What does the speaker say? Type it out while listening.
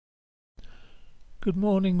Good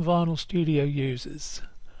morning, Vinyl Studio users.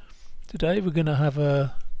 Today we're going to have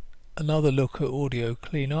another look at audio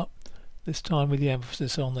cleanup, this time with the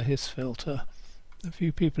emphasis on the hiss filter. A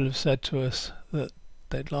few people have said to us that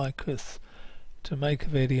they'd like us to make a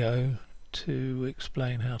video to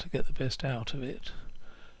explain how to get the best out of it.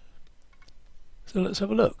 So let's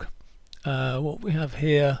have a look. What we have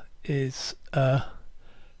here is a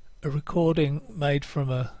recording made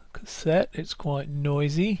from a cassette. It's quite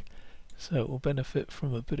noisy, so it will benefit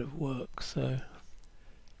from a bit of work. So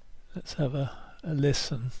let's have a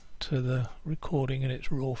listen to the recording in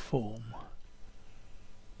its raw form.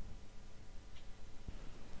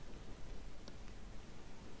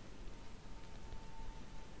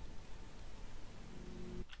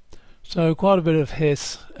 So quite a bit of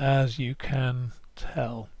hiss, as you can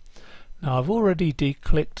tell. Now I've already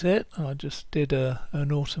declicked it. I just did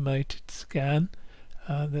an automated scan.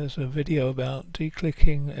 There's a video about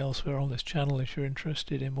declicking elsewhere on this channel if you're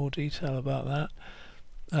interested in more detail about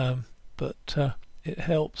that. But it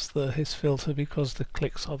helps the hiss filter because the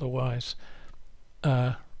clicks otherwise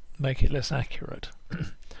make it less accurate.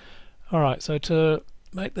 Alright, so to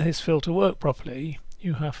make the hiss filter work properly,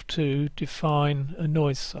 you have to define a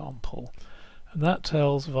noise sample, and that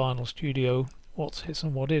tells Vinyl Studio what's hiss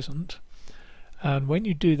and what isn't. And when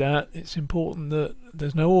you do that, it's important that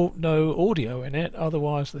there's no audio in it,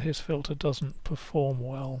 otherwise the hiss filter doesn't perform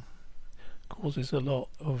well. It causes a lot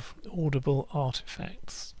of audible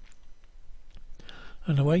artifacts.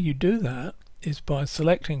 And the way you do that is by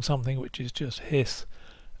selecting something which is just hiss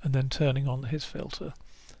and then turning on the hiss filter.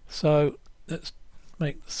 So let's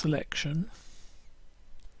make the selection.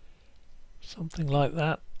 Something like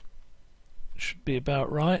that should be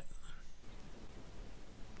about right.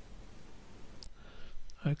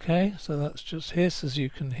 Okay, so that's just hiss, as you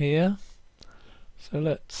can hear. So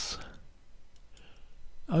let's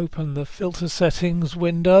open the filter settings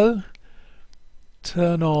window,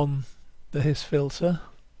 turn on the hiss filter,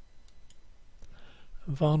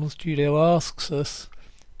 and Vinyl Studio asks us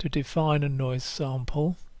to define a noise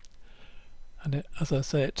sample, and as I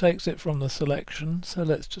say, it takes it from the selection. So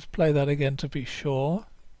let's just play that again to be sure.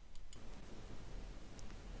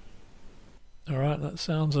 Alright, that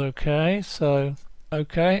sounds okay. So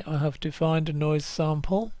okay, I have defined a noise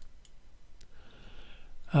sample.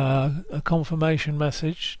 A confirmation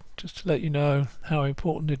message just to let you know how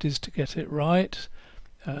important it is to get it right.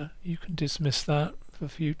 You can dismiss that for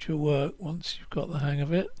future work once you've got the hang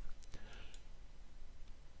of it.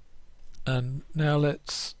 And now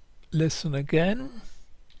let's listen again.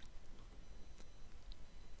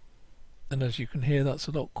 And as you can hear, that's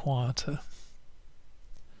a lot quieter.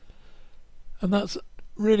 And that's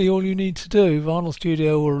really all you need to do. Vinyl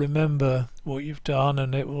Studio will remember what you've done,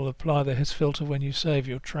 and it will apply the hiss filter when you save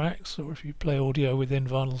your tracks, or if you play audio within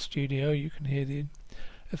Vinyl Studio you can hear the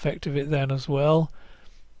effect of it then as well.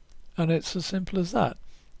 And it's as simple as that.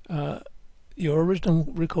 Your original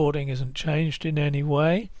recording isn't changed in any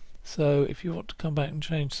way, so if you want to come back and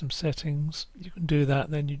change some settings you can do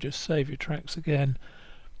that. Then you just save your tracks again,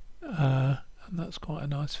 and that's quite a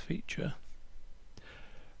nice feature.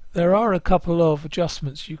 There are a couple of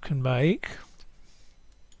adjustments you can make.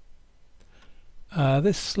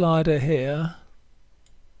 This slider here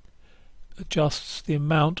adjusts the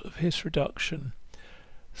amount of hiss reduction.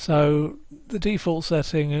 So the default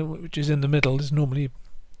setting, which is in the middle, is normally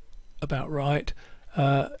about right.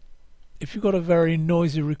 If you've got a very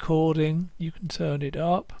noisy recording, you can turn it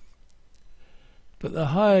up, but the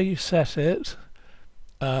higher you set it,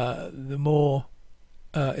 the more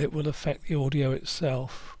it will affect the audio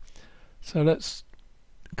itself. So let's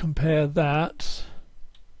compare that,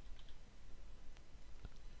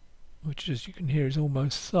 which as you can hear is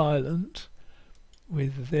almost silent,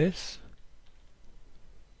 with this.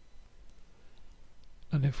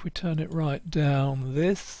 And if we turn it right down,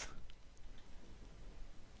 this.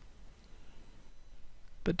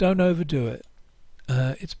 But don't overdo it.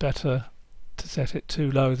 It's better to set it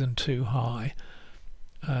too low than too high.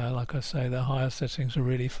 Like I say, the higher settings are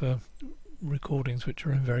really for recordings which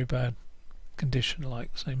are in very bad condition,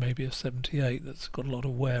 like say maybe a 78 that's got a lot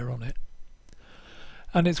of wear on it.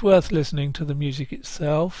 And it's worth listening to the music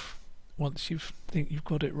itself once you think you've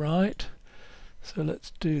got it right. So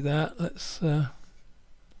let's do that. Let's go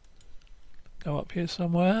up here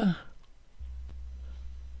somewhere.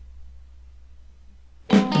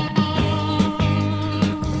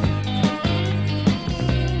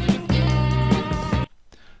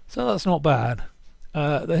 So that's not bad.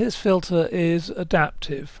 The hiss filter is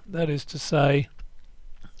adaptive. That is to say,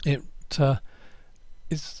 it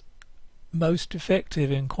is most effective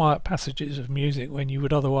in quiet passages of music when you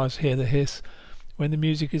would otherwise hear the hiss, when the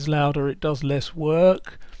music is louder it does less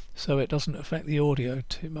work, so it doesn't affect the audio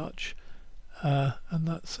too much, and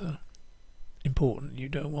that's important. You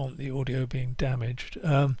don't want the audio being damaged.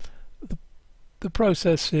 The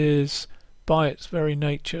process is by its very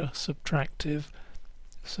nature subtractive,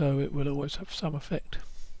 so it will always have some effect,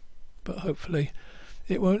 but hopefully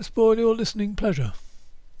it won't spoil your listening pleasure.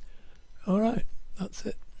 Alright, that's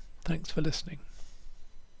it. Thanks for listening.